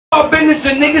business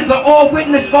and niggas are all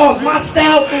witness. As far as my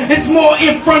style, it's more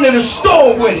in front of the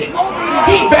store with it.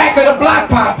 He back of the block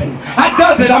popping. I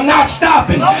does it, I'm not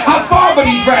stopping. I father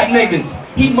these rap niggas.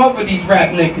 He mother these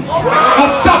rap niggas. A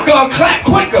sucker, a clap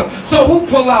quicker, so who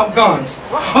pull out guns?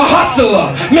 A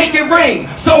hustler, make it rain,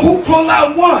 so who pull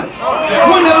out ones?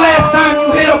 When the last time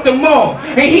you hit up the mall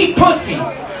and he pussy?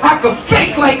 I could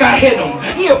fake like I hit him.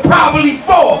 He'll probably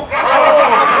fall.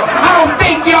 I don't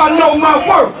think y'all know my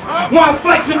work. When I'm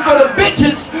flexing for the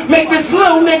bitches, make this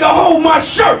little nigga hold my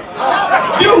shirt.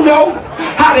 You know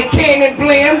how the cannon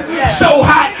blam, so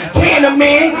hot, tan a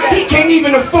man, he can't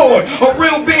even afford a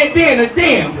real bandana,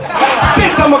 damn.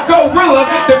 Since I'm a gorilla,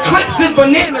 the clips is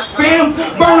bananas, fam.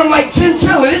 Burn him like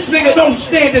chinchilla, this nigga don't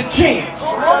stand a chance.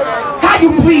 How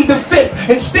you plead the fifth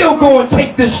and still go and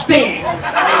take the stand?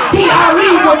 He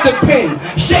Ali with the pen,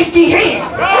 shaky hand.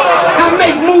 I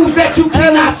make moves that you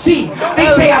cannot see. They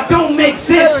say I don't make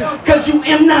sense, cause you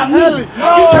am not me.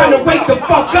 You trying to wake the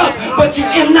fuck up, but you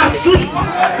am not sleep.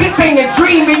 This ain't a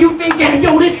dream and you thinking,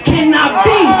 yo, this cannot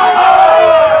be.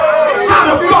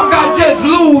 How the fuck I just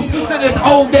lose to this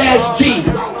old ass G?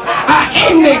 I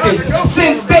am niggas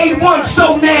since day one,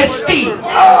 so nasty.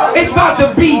 It's about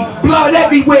to be blood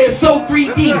everywhere, so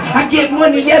 3D. I get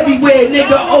money everywhere,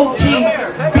 nigga,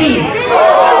 OTB.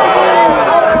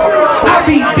 I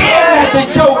be damn at the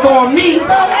joke on me.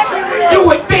 You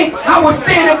would think I was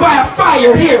standing by a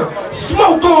fire here,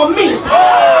 smoke on me.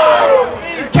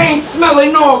 Came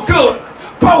smelling all good,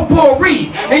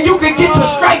 potpourri, and you can get your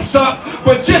stripes up,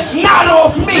 but just not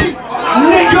off me,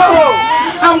 nigga.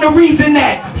 I'm the reason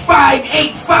that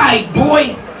 585,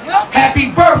 boy.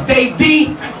 Happy birthday,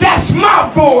 D. That's my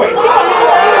boy.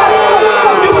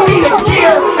 You see the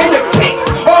gear and the kicks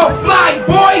all fly,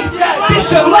 boy.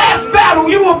 This your last battle.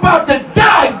 You about to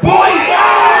die, boy.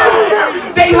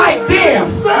 They like, damn,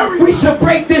 we should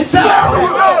break this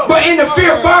up. But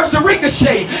interfere bars to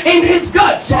ricochet in his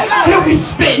guts. He'll be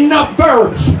spitting up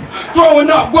verbs, throwing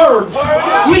up words,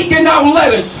 leaking out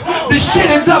letters. The shit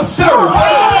is absurd.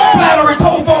 Splatter his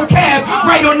whole vocab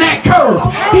right on that curve.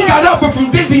 He got up and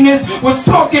from dizziness was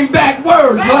talking back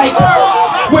words like,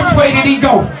 which way did he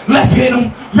go? Left hit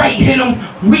him, right hit him,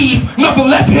 weave, another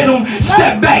left hit him,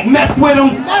 step back, mess with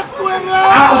him.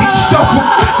 How he shuffled,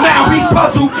 now he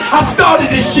puzzled. I started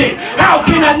this shit, how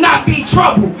can I not be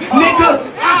trouble? Nigga,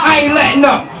 I ain't letting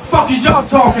up. Fuck is y'all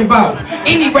talking about?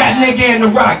 Any rap nigga in the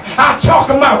rock, I'll chalk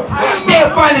him out. They'll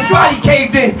find his body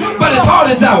caved in, but his heart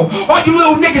is out. All you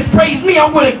little niggas praise me,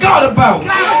 I'm what it got about.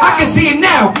 I can see it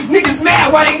now, niggas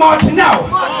mad while they marching out.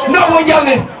 No one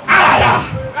yelling, Ada.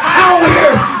 I don't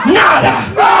hear nada.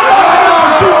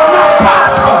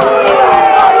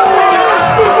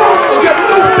 Your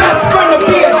new best friend will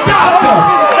be a doctor.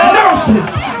 Nurses,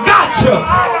 gotcha.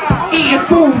 Eating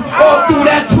food all through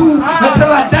that tube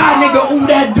until I die, nigga. Ooh,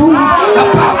 that dude. I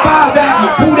pop five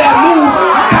at who that move.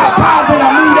 I cop pies and I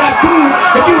move that food.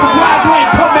 If you was wise, you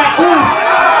ain't come back. Ooh.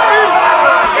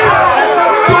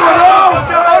 Do it all.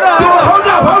 Do it.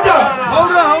 Hold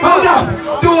up.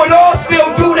 Do it all.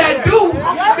 Still do that dude.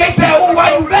 They say, ooh,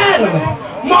 why you battling?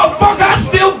 Motherfucker, I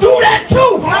still do that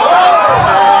too.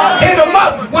 Hit them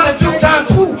up with a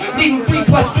 2x2. Leave them 3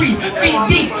 + 3 feet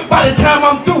deep. By the time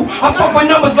I'm through, I fuck my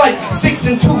numbers like 6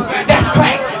 and 2. That's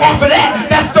crack. After that,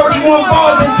 that's 31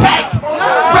 bars intact.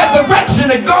 Resurrection,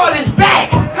 the God is back.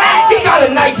 He got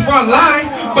a nice front line,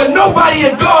 but nobody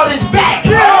to guard his back.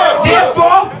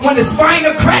 Therefore, when his spine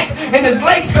are cracked and his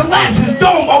legs collapse, his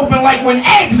dome open like when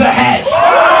eggs are hatched.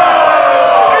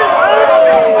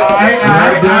 Alright.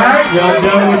 Y'all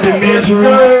done with the misery?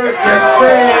 Yes,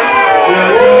 sir.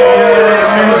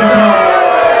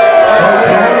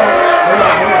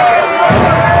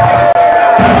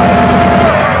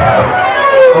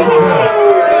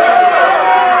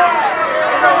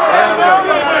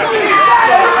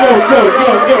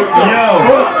 Yo.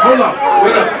 Hold up.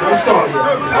 Wait up. Don't start yet.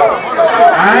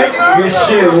 Alright? Good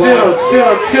shit.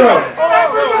 Chill.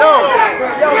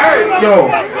 Yo.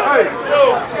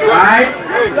 Alright?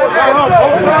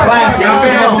 It's a classic.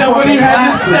 What do you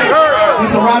have to say?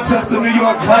 It's a Rochester, New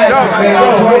York classic, man.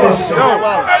 Enjoy this shit.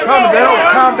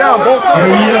 Calm down, both sides.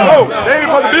 They ain't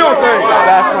supposed to be on stage.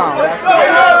 Last round.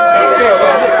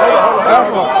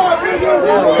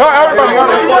 Everybody got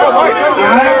it.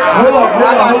 Hold on.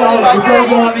 Before we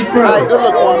go any further.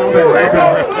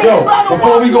 Yo,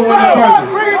 before we go any further,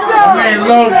 my man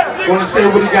Love want to say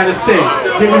what he got to say.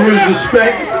 Give him his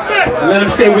respect. Let him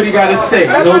say what he got to say.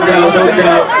 No doubt.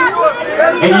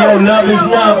 And yo, love is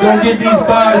love. Don't get these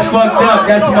bars fucked up.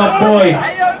 That's my boy.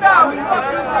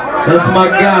 That's my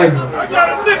guy.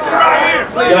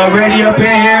 Y'all ready up in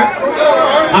here?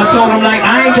 I told him like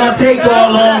I ain't gonna take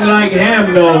all long like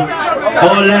him though.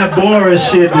 All that boring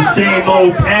shit, the same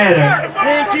old pattern.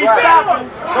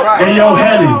 And yo,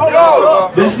 Helly,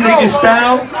 this nigga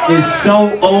style is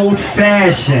so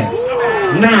old-fashioned.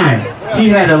 9, he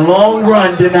had a long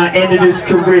run, then I ended his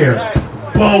career.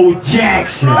 Bo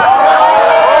Jackson.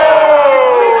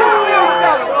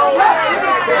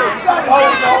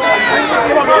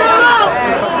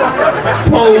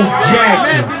 Bo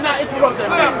Jackson.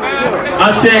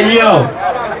 I said, yo,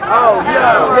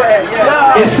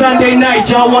 it's Sunday night.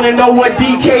 Y'all want to know what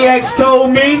DKX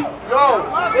told me?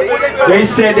 They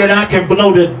said that I can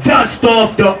blow the dust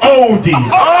off the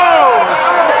oldies.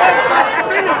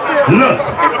 Look,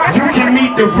 you can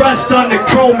meet the rust on the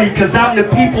chromie, cause I'm the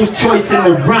people's choice in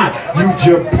the rock, you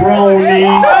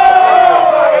jabroni.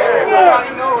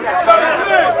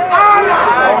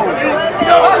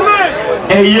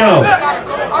 Hey yo,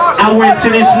 I went to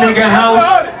this nigga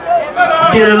house,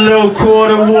 get a little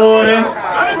quarter water.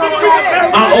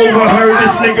 I overheard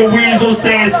this nigga Weasel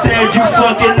saying, said you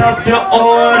fucking up the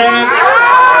order.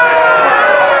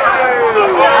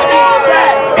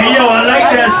 Hey yo, I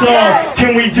like that song,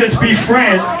 Can We Just Be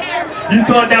Friends? You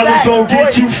thought that was gonna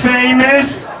get you famous?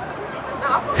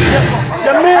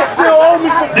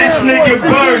 This nigga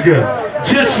Burger,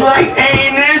 just like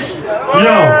Anus.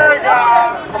 Yo,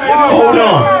 hold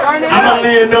on, I'ma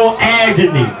live no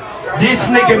agony. This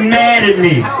nigga mad at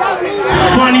me,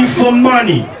 funny for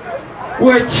money.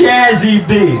 Where Chazzy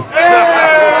be?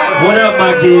 What up,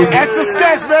 my kid? That's a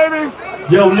sketch, baby.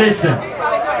 Yo, listen.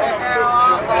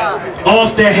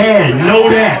 Off the head, know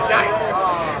that.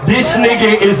 This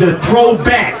nigga is a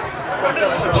throwback.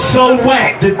 So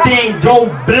whack, the thing go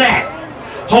black.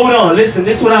 Hold on, listen,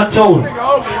 this is what I told him.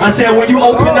 I said, when you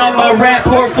open up my rap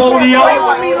portfolio,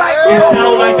 it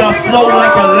sound like I flow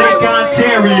like a Lake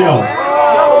Ontario.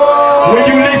 When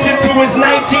you listen to his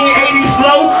 1980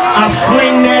 flow, I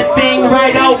fling that thing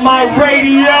right out my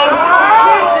radio.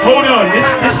 Hold on,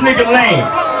 this nigga lame.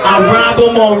 I rob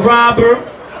him on robber.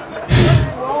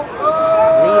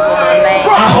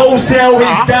 I wholesale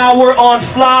his dower on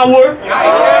flour.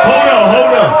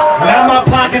 Hold on. Now my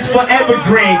pockets forever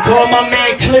green. Call my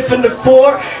man Cliff in the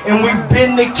 4 and we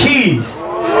bend the keys.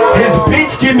 His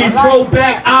bitch give me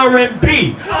throwback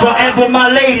R&B. Forever my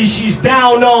lady, she's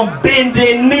down on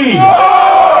bending knees. No,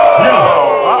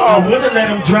 I would've let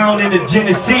him drown in the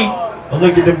Genesee. But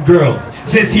look at them girls.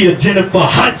 Since he a Jennifer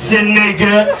Hudson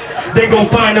nigga, they gon'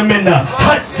 find him in the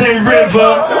Hudson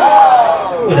River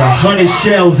with 100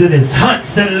 shells in his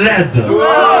Hudson leather.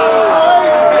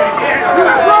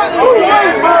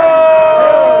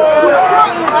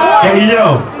 Hey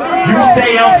yo, you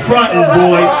say I'm frontin',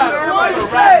 boy.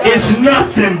 It's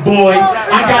nothing, boy.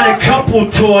 I got a couple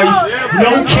toys.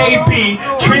 No KB,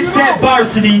 Trinset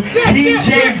Varsity,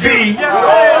 PJV.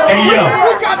 Hey yo,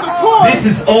 this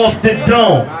is off the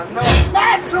dome.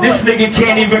 This nigga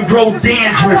can't even grow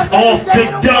dandruff off the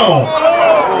dome.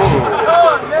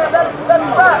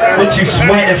 But you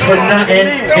sweating for nothing.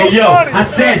 Hey yo, I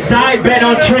said side bet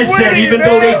on Trinset even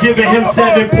though they giving him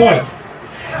 7 points.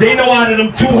 They know out of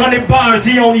them 200 bars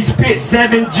he only spit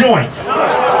 7 joints.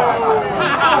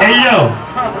 Hey yo,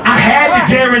 I had to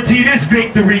guarantee this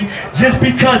victory just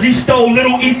because he stole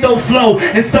Little Etho flow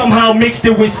and somehow mixed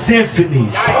it with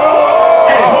symphonies. Hey,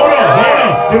 hold on.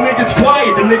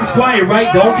 Them niggas quiet,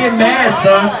 right? Don't get mad,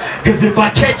 son. Cause if I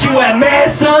catch you at Mad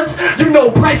Sons, you know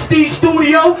Prestige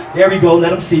Studio. There we go,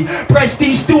 let them see.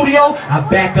 Prestige Studio, I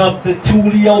back up the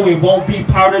Tulio. It won't be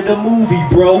part of the movie,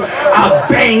 bro. I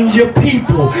bang your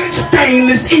people.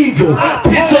 Stainless Eagle.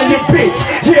 Piss on your bitch.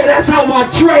 Yeah, that's how I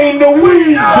train the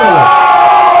weasel.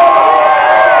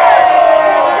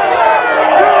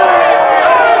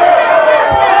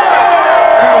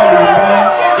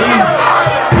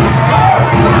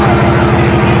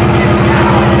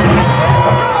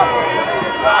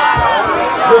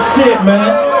 Shit, man.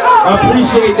 I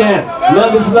appreciate that.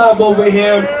 Love is love over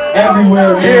here,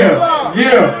 everywhere, man.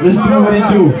 Yeah. Let's do what it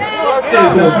do.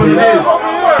 That's what it is.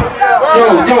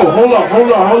 Yo, hold up.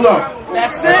 At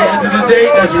the end of the day,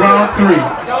 that's round 3.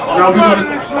 Now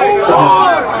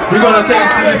we're gonna take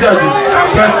it to the judges.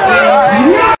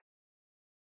 Prestige.